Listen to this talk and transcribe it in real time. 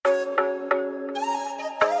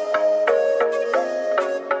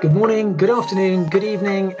Good morning, good afternoon, good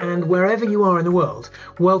evening, and wherever you are in the world,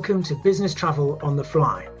 welcome to Business Travel on the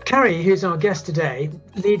Fly. Carrie, who's our guest today,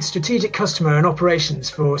 leads strategic customer and operations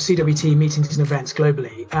for CWT meetings and events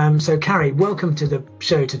globally. So Carrie, welcome to the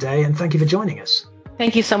show today, and thank you for joining us.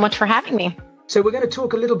 Thank you so much for having me. So we're going to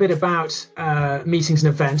talk a little bit about meetings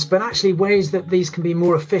and events, but actually ways that these can be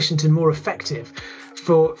more efficient and more effective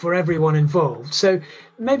for everyone involved. So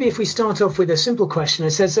maybe if we start off with a simple question,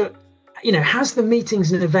 it says, has the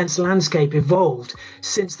meetings and events landscape evolved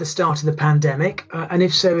since the start of the pandemic? And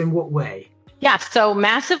if so, in what way? Yeah, so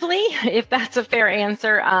massively, if that's a fair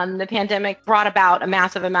answer. The pandemic brought about a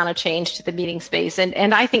massive amount of change to the meeting space,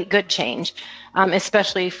 and I think good change,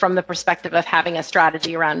 especially from the perspective of having a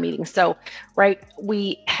strategy around meetings. So, right,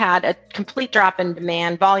 we had a complete drop in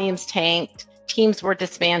demand, volumes tanked, teams were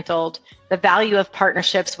dismantled, the value of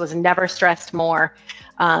partnerships was never stressed more.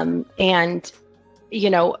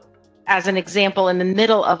 As an example, in the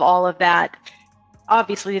middle of all of that,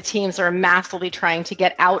 obviously the teams are massively trying to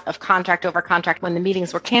get out of contract over contract when the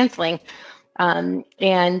meetings were canceling. One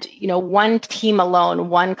team alone,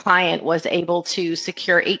 one client was able to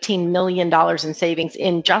secure $18 million in savings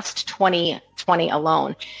in just 2020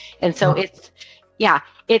 alone. And so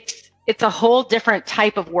it's a whole different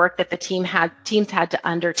type of work that the teams had to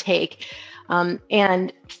undertake.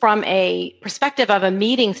 And from a perspective of a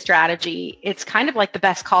meeting strategy, it's kind of like the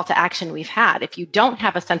best call to action we've had. If you don't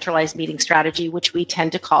have a centralized meeting strategy, which we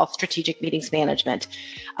tend to call strategic meetings management,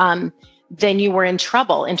 then you were in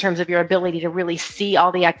trouble in terms of your ability to really see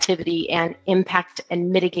all the activity and impact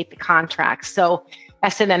and mitigate the contracts. So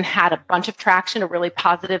S&M had a bunch of traction, a really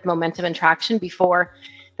positive momentum and traction before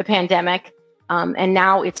the pandemic. And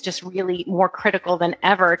now it's just really more critical than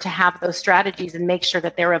ever to have those strategies and make sure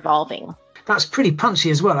that they're evolving. That's pretty punchy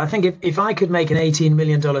as well. I think if I could make an $18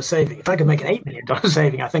 million saving, if I could make an $8 million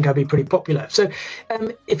saving, I think I'd be pretty popular. So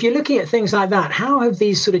if you're looking at things like that, how have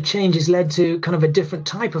these sort of changes led to kind of a different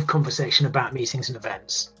type of conversation about meetings and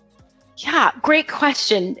events? Yeah, great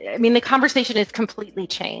question. I mean, the conversation has completely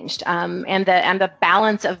changed, and the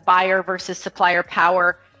balance of buyer versus supplier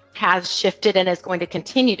power has shifted and is going to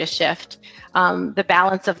continue to shift. The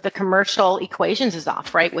balance of the commercial equations is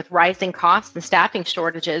off, right? With rising costs and staffing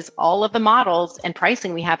shortages, all of the models and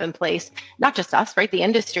pricing we have in place, not just us, right? The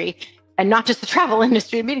industry, and not just the travel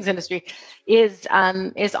industry, the meetings industry, is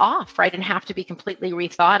off, right? And have to be completely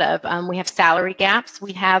rethought of. We have salary gaps.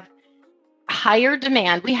 We have higher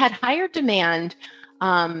demand. We had higher demand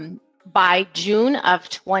by June of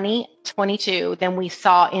 2022 than we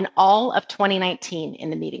saw in all of 2019 in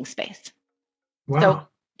the meeting space. Wow.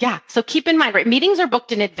 So keep in mind, right, meetings are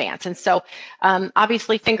booked in advance. And so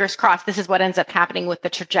obviously, fingers crossed, this is what ends up happening with the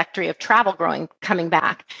trajectory of travel coming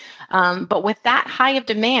back. But with that high of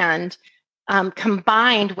demand,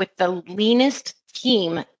 combined with the leanest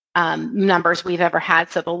team numbers we've ever had,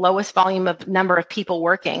 so the lowest volume of number of people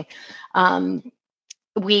working, and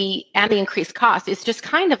the increased cost is just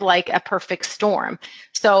kind of like a perfect storm.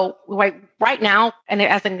 So right now, and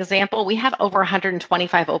as an example, we have over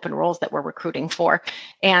 125 open roles that we're recruiting for.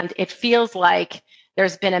 And it feels like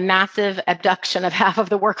there's been a massive abduction of half of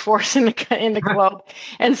the workforce in the globe.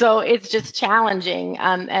 And so it's just challenging.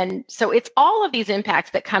 And so it's all of these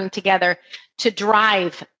impacts that come together to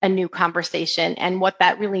drive a new conversation. And what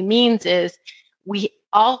that really means is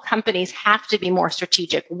all companies have to be more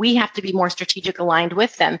strategic. We have to be more strategic aligned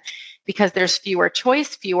with them because there's fewer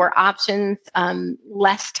choice, fewer options,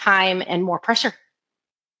 less time, and more pressure.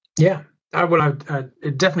 Yeah.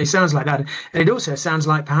 It definitely sounds like that. And it also sounds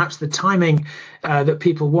like perhaps the timing that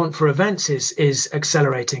people want for events is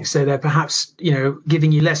accelerating. So they're perhaps,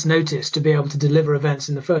 giving you less notice to be able to deliver events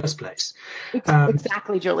in the first place.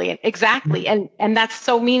 Exactly, Julian. Exactly. And that's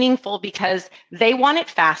so meaningful because they want it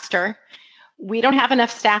faster. We don't have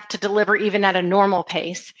enough staff to deliver even at a normal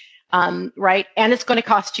pace, right? And it's going to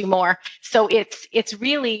cost you more. So it's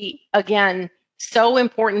really, again, so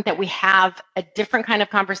important that we have a different kind of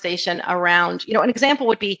conversation around, an example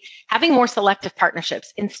would be having more selective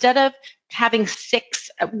partnerships. Instead of having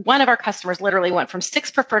 6, one of our customers literally went from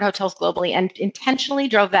 6 preferred hotels globally and intentionally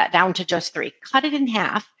drove that down to just 3, cut it in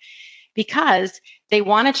half because they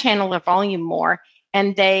want to channel their volume more.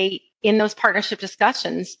 And they, in those partnership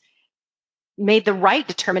discussions, made the right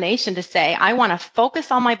determination to say, I want to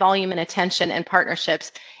focus on my volume and attention and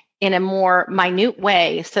partnerships in a more minute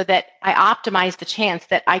way so that I optimize the chance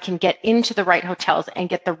that I can get into the right hotels and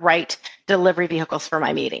get the right delivery vehicles for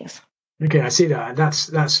my meetings. Okay, I see that.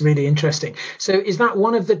 That's really interesting. So is that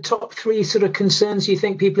one of the top 3 sort of concerns you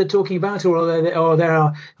think people are talking about, or there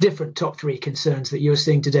are different top 3 concerns that you're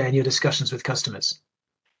seeing today in your discussions with customers?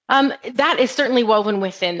 That is certainly woven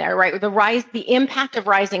within there, right? The impact of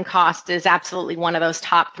rising costs is absolutely one of those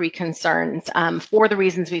top three concerns for the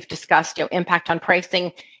reasons we've discussed. Impact on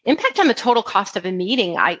pricing, impact on the total cost of a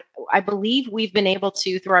meeting. I believe we've been able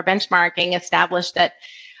to, through our benchmarking, establish that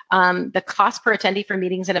the cost per attendee for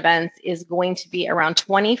meetings and events is going to be around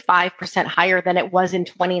 25% higher than it was in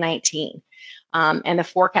 2019, and the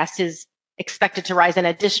forecast is expected to rise an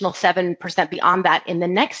additional 7% beyond that in the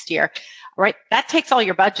next year. Right, that takes all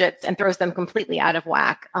your budgets and throws them completely out of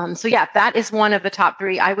whack. So yeah, that is one of the top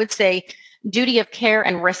three. I would say duty of care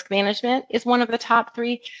and risk management is one of the top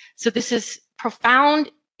three. So this is profound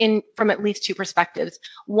from at least two perspectives.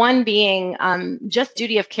 One being just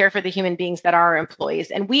duty of care for the human beings that are our employees.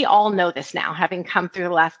 And we all know this now, having come through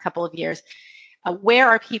the last couple of years, where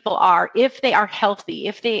our people are, if they are healthy,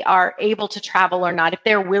 if they are able to travel or not, if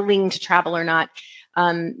they're willing to travel or not,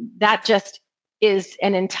 that just is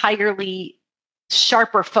an entirely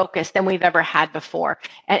sharper focus than we've ever had before,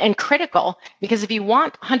 and critical, because if you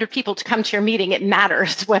want 100 people to come to your meeting, it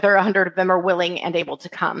matters whether 100 of them are willing and able to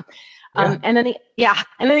come. Yeah. And then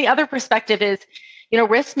the other perspective is,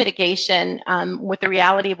 risk mitigation with the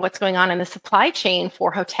reality of what's going on in the supply chain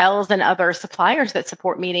for hotels and other suppliers that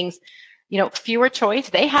support meetings. Fewer choice,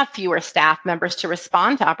 they have fewer staff members to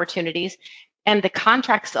respond to opportunities. And the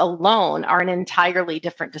contracts alone are an entirely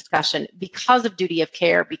different discussion because of duty of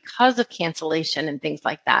care, because of cancellation and things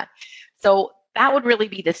like that. So that would really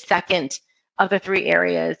be the second of the three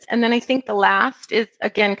areas. And then I think the last is,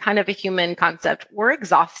 again, kind of a human concept. We're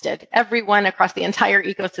exhausted. Everyone across the entire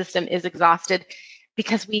ecosystem is exhausted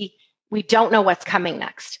because we don't know what's coming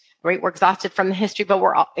next, right? We're exhausted from the history, but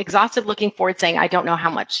we're exhausted looking forward, saying, I don't know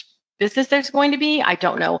how much business there's going to be. I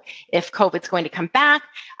don't know if COVID's going to come back.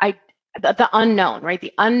 The unknown, right?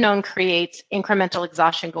 The unknown creates incremental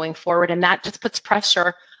exhaustion going forward, and that just puts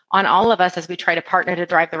pressure on all of us as we try to partner to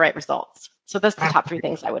drive the right results. So those are the top three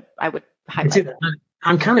things I would highlight.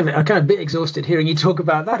 I'm kind of a bit exhausted hearing you talk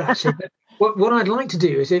about that, actually. But what I'd like to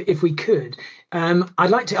do is, if we could, I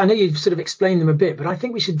know you've sort of explained them a bit, but I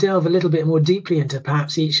think we should delve a little bit more deeply into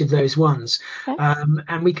perhaps each of those ones. Okay.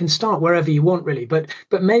 And we can start wherever you want, really. But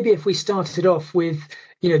maybe if we started off with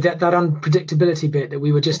that unpredictability bit that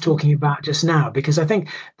we were just talking about just now, because I think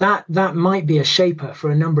that might be a shaper for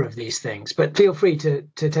a number of these things. But feel free to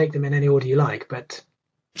take them in any order you like. But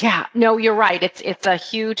yeah, no, you're right. It's a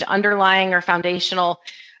huge underlying or foundational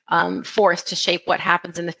force to shape what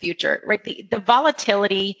happens in the future, right? The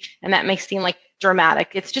volatility, and that may seem like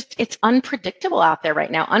dramatic. It's unpredictable out there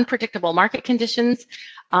right now. Unpredictable market conditions.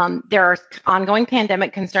 There are ongoing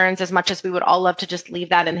pandemic concerns, as much as we would all love to just leave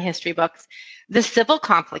that in the history books. The civil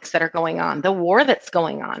conflicts that are going on, the war that's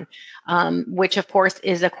going on, which of course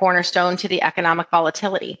is a cornerstone to the economic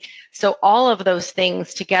volatility. So all of those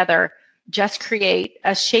things together just create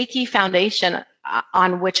a shaky foundation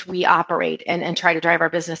on which we operate and try to drive our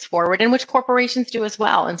business forward, and which corporations do as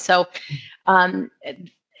well. And so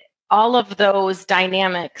all of those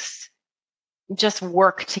dynamics just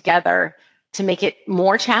work together to make it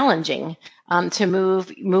more challenging to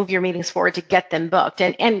move your meetings forward, to get them booked.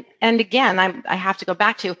 And again, I have to go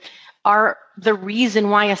back to the reason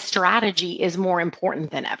why a strategy is more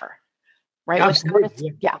important than ever, right?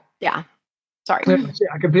 Absolutely. Yeah. Sorry.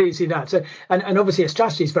 I completely see that. So, and obviously a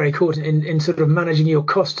strategy is very important in sort of managing your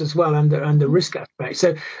cost as well, and the risk aspect.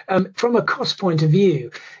 So from a cost point of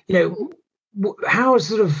view, how is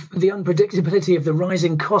sort of the unpredictability of the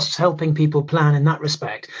rising costs helping people plan in that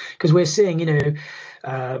respect? Because we're seeing,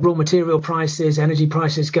 raw material prices, energy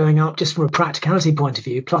prices going up just from a practicality point of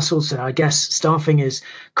view. Plus also, I guess, staffing is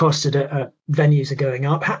costed at venues are going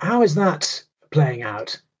up. How is that playing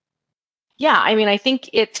out? Yeah, I mean, I think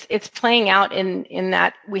it's playing out in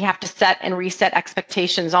that we have to set and reset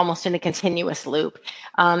expectations almost in a continuous loop.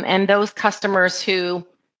 And those customers who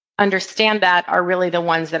understand that are really the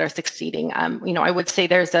ones that are succeeding. I would say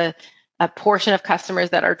there's a portion of customers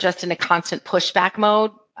that are just in a constant pushback mode,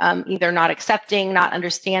 either not accepting, not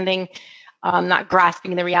understanding, not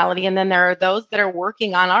grasping the reality. And then there are those that are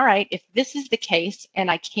working on, all right, if this is the case and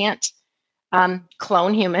I can't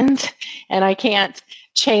clone humans and I can't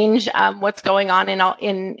change what's going on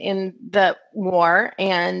in the war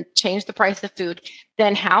and change the price of food,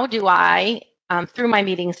 then how do I, through my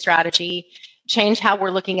meeting strategy, change how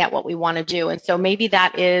we're looking at what we want to do? And so maybe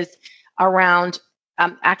that is around,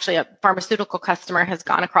 actually a pharmaceutical customer has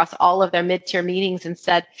gone across all of their mid-tier meetings and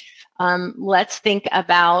said, let's think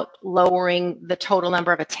about lowering the total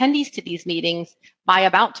number of attendees to these meetings by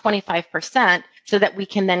about 25% so that we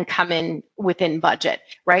can then come in within budget,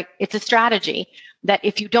 right? It's a strategy that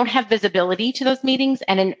if you don't have visibility to those meetings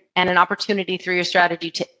and an opportunity through your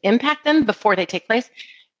strategy to impact them before they take place,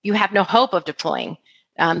 you have no hope of deploying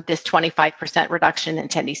this 25% reduction in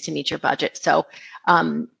attendees to meet your budget. So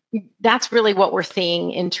that's really what we're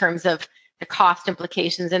seeing in terms of the cost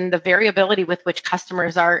implications and the variability with which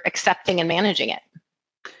customers are accepting and managing it.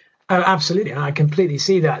 Oh, absolutely. I completely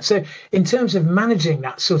see that. So in terms of managing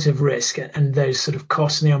that sort of risk and those sort of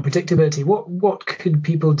costs and the unpredictability, what could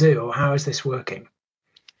people do, or how is this working?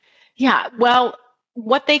 Yeah, well,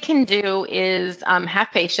 what they can do is have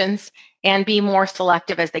patience and be more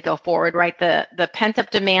selective as they go forward, right? The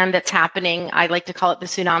pent-up demand that's happening, I like to call it the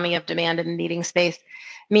tsunami of demand in the meeting space,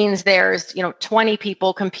 means there's 20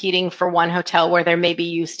 people competing for one hotel where there maybe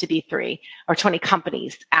used to be 3, or 20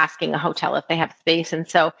 companies asking a hotel if they have space. And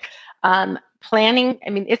so planning, I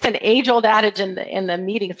mean, it's an age-old adage in the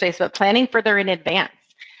meeting space, but planning further in advance,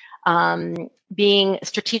 being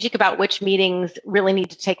strategic about which meetings really need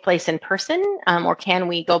to take place in person, or can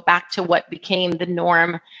we go back to what became the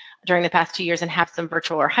norm during the past 2 years and have some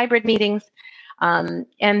virtual or hybrid meetings. And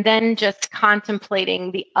then just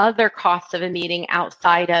contemplating the other costs of a meeting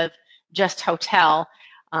outside of just hotel.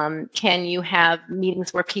 Can you have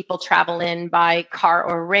meetings where people travel in by car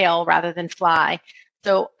or rail rather than fly?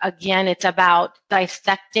 So again, it's about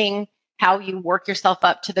dissecting how you work yourself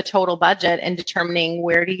up to the total budget and determining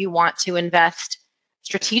where do you want to invest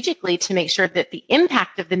strategically to make sure that the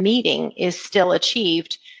impact of the meeting is still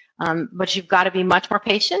achieved. But you've got to be much more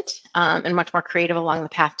patient and much more creative along the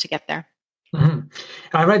path to get there. Mm-hmm.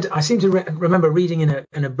 I seem to remember reading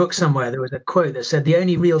in a book somewhere, there was a quote that said, the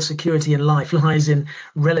only real security in life lies in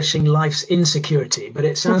relishing life's insecurity. But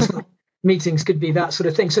it sounds like meetings could be that sort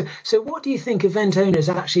of thing. So what do you think event owners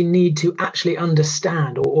actually need to actually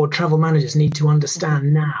understand, or travel managers need to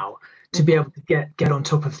understand now to be able to get on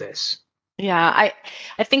top of this? Yeah,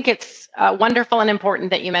 I think it's wonderful and important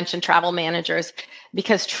that you mentioned travel managers,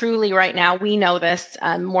 because truly right now we know this,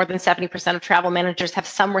 more than 70% of travel managers have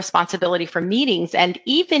some responsibility for meetings. And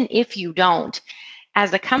even if you don't,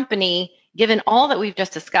 as a company, given all that we've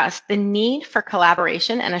just discussed, the need for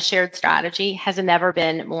collaboration and a shared strategy has never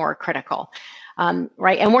been more critical,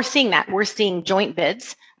 right? And we're seeing that. We're seeing joint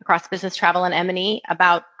bids across business travel and M&E.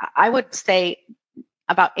 I would say,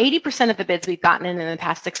 about 80% of the bids we've gotten in the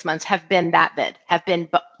past 6 months have been that bid,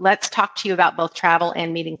 but let's talk to you about both travel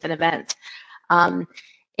and meetings and events.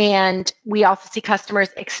 And we also see customers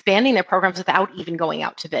expanding their programs without even going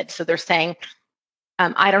out to bid. So they're saying,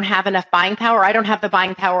 I don't have enough buying power. I don't have the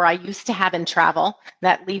buying power I used to have in travel.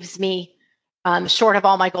 That leaves me short of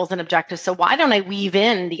all my goals and objectives. So why don't I weave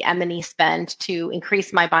in the M&E spend to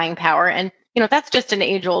increase my buying power? And that's just an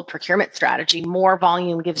age-old procurement strategy. More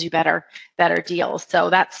volume gives you better deals. So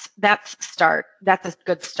that's a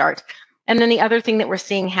good start. And then the other thing that we're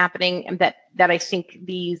seeing happening, and that I think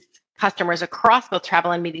these customers across both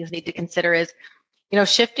travel and meetings need to consider, is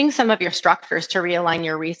shifting some of your structures to realign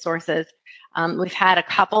your resources. We've had a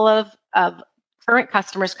couple of current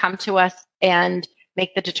customers come to us and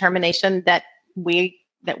make the determination that we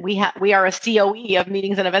are a COE of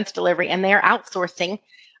meetings and events delivery, and they're outsourcing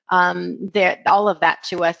all of that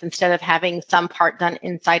to us instead of having some part done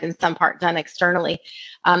inside and some part done externally.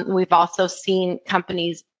 We've also seen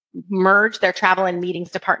companies merge their travel and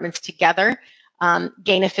meetings departments together,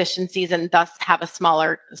 gain efficiencies, and thus have a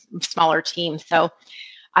smaller team. So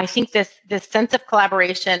I think this sense of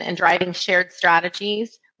collaboration and driving shared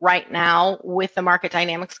strategies right now with the market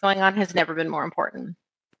dynamics going on has never been more important.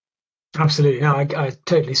 Absolutely. No, I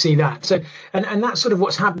totally see that. So, and that's sort of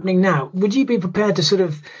what's happening now. Would you be prepared to sort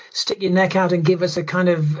of stick your neck out and give us a kind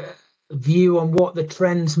of view on what the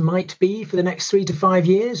trends might be for the next 3 to 5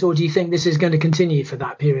 years? Or do you think this is going to continue for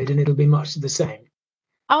that period and it'll be much the same?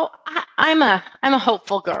 Oh, I'm a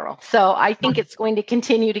hopeful girl. So I think it's going to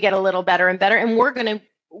continue to get a little better and better. And we're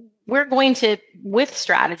going to, with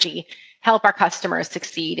strategy, help our customers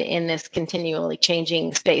succeed in this continually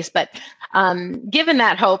changing space. But given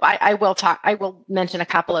that hope, I will mention a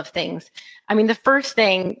couple of things. I mean, the first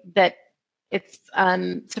thing that it's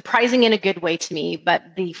surprising in a good way to me, but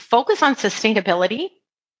the focus on sustainability,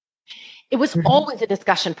 it was always a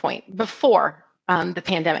discussion point before the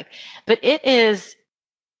pandemic, but it is,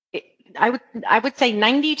 I would say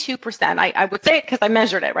 92%, I would say it because I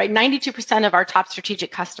measured it, right? 92% of our top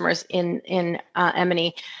strategic customers in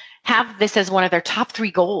M&E have this as one of their top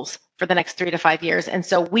 3 goals for the next 3 to 5 years. And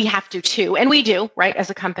so we have to too, and we do, right,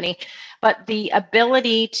 as a company. But the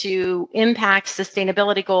ability to impact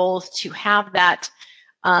sustainability goals, to have that,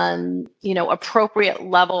 appropriate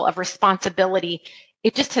level of responsibility,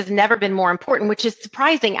 it just has never been more important, which is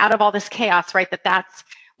surprising out of all this chaos, right, that's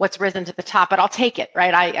what's risen to the top, but I'll take it,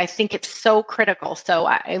 right? I think it's so critical. So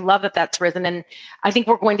I love that that's risen. And I think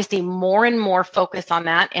we're going to see more and more focus on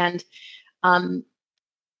that. And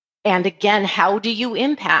And again, how do you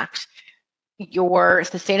impact your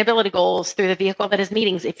sustainability goals through the vehicle that is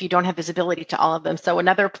meetings if you don't have visibility to all of them? So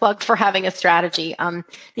another plug for having a strategy.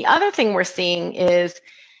 The other thing we're seeing is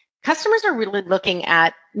customers are really looking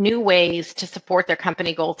at new ways to support their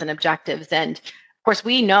company goals and objectives. And of course,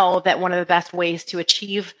 we know that one of the best ways to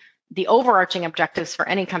achieve the overarching objectives for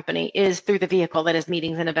any company is through the vehicle that is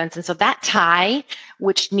meetings and events. And so that tie,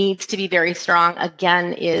 which needs to be very strong,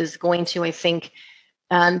 again, is going to, I think,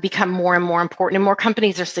 become more and more important, and more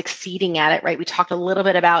companies are succeeding at it, right? We talked a little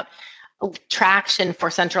bit about traction for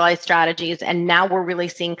centralized strategies, and now we're really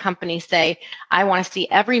seeing companies say, I want to see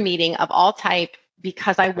every meeting of all type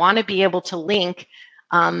because I want to be able to link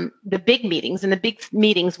the big meetings, and the big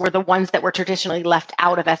meetings were the ones that were traditionally left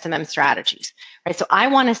out of S&M strategies, right? So I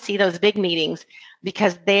want to see those big meetings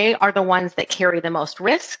because they are the ones that carry the most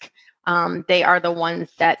risk. They are the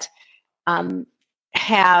ones that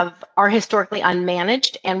are historically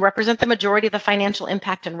unmanaged and represent the majority of the financial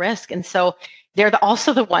impact and risk. And so they're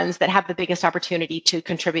also the ones that have the biggest opportunity to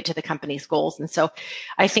contribute to the company's goals. And so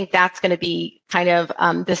I think that's going to be kind of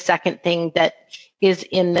the second thing that is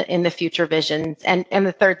in the future visions. And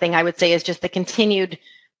the third thing I would say is just the continued,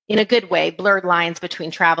 in a good way, blurred lines between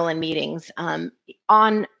travel and meetings,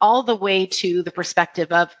 on all the way to the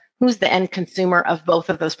perspective of who's the end consumer of both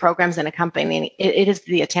of those programs in a company. It is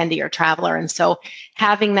the attendee or traveler. And so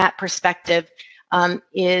having that perspective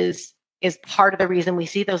is part of the reason we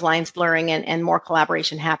see those lines blurring and more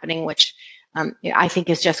collaboration happening, which I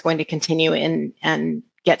think is just going to continue and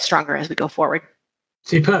get stronger as we go forward.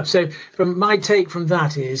 Superb. So from my take from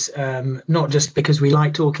that is not just because we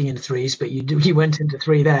like talking in threes, but you went into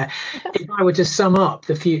three there. If I were to sum up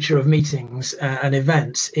the future of meetings and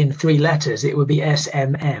events in three letters, it would be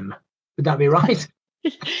SMM. Would that be right?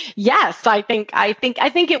 Yes, I think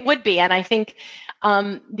it would be. And I think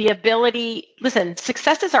the ability, listen,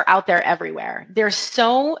 successes are out there everywhere. They're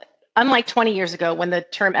so, unlike 20 years ago when the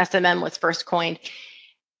term SMM was first coined,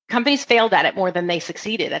 companies failed at it more than they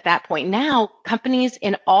succeeded at that point. Now, companies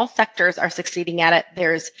in all sectors are succeeding at it.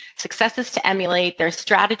 There's successes to emulate. There's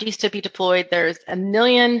strategies to be deployed. There's a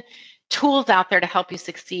million tools out there to help you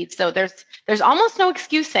succeed. So there's almost no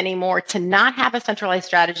excuse anymore to not have a centralized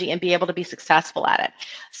strategy and be able to be successful at it.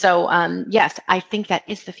 So yes, I think that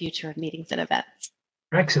is the future of meetings and events.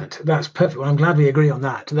 Excellent. That's perfect. Well, I'm glad we agree on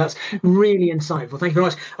that. That's really insightful. Thank you very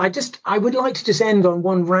much. I would like to just end on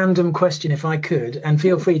one random question if I could, and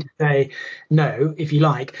feel free to say no if you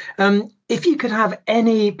like. If you could have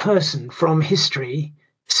any person from history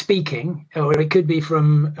speaking, or it could be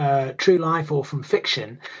from true life or from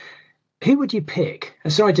fiction, who would you pick?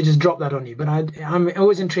 Sorry to just drop that on you, but I'm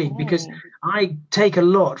always intrigued because I take a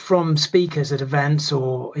lot from speakers at events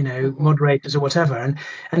or, moderators or whatever.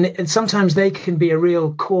 And sometimes they can be a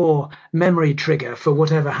real core memory trigger for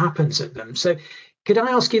whatever happens at them. So could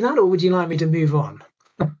I ask you that, or would you like me to move on?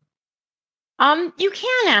 You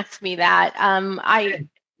can ask me that. I'm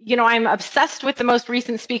obsessed with the most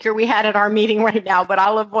recent speaker we had at our meeting right now, but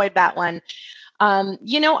I'll avoid that one.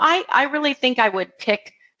 I really think I would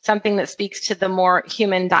pick something that speaks to the more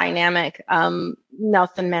human dynamic.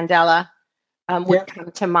 Nelson Mandela would come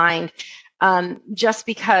to mind, just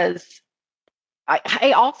because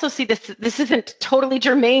I also see this isn't totally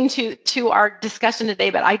germane to our discussion today,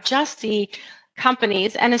 but I just see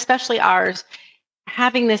companies, and especially ours,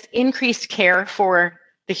 having this increased care for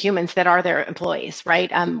the humans that are their employees,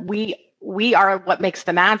 right? We are what makes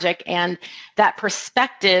the magic, and that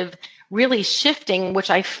perspective really shifting, which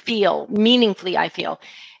I feel meaningfully,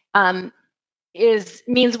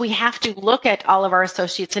 means we have to look at all of our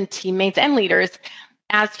associates and teammates and leaders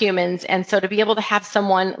as humans. And so to be able to have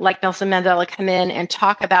someone like Nelson Mandela come in and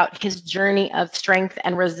talk about his journey of strength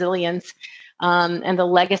and resilience, and the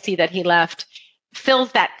legacy that he left,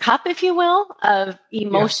 fills that cup, if you will, of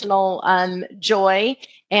emotional joy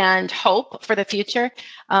and hope for the future.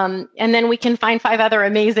 And then we can find 5 other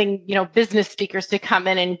amazing, business speakers to come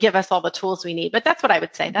in and give us all the tools we need. But that's what I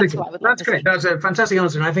would say. That's what I would love to great. see. That's a fantastic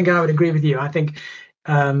answer. And I think I would agree with you. I think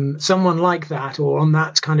someone like that or on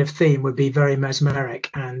that kind of theme would be very mesmeric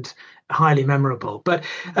and highly memorable. But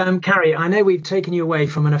Carrie, I know we've taken you away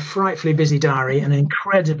from a frightfully busy diary, an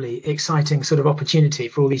incredibly exciting sort of opportunity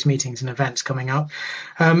for all these meetings and events coming up.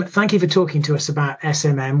 Thank you for talking to us about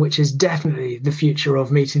SMM, which is definitely the future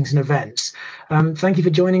of meetings and events. Thank you for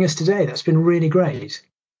joining us today. That's been really great.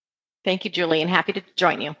 Thank you, Julie, and happy to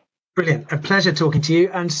join you. Brilliant. A pleasure talking to you.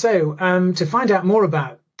 And so to find out more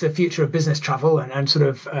about the future of business travel and sort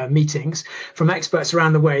of meetings from experts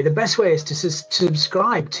around the way, the best way is to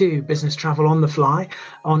subscribe to Business Travel on the Fly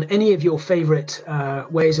on any of your favorite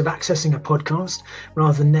ways of accessing a podcast,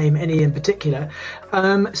 rather than name any in particular.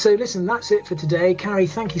 So listen, that's it for today. Carrie,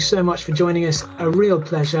 thank you so much for joining us. A real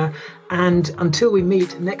pleasure. And until we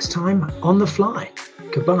meet next time on The Fly,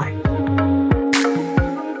 goodbye.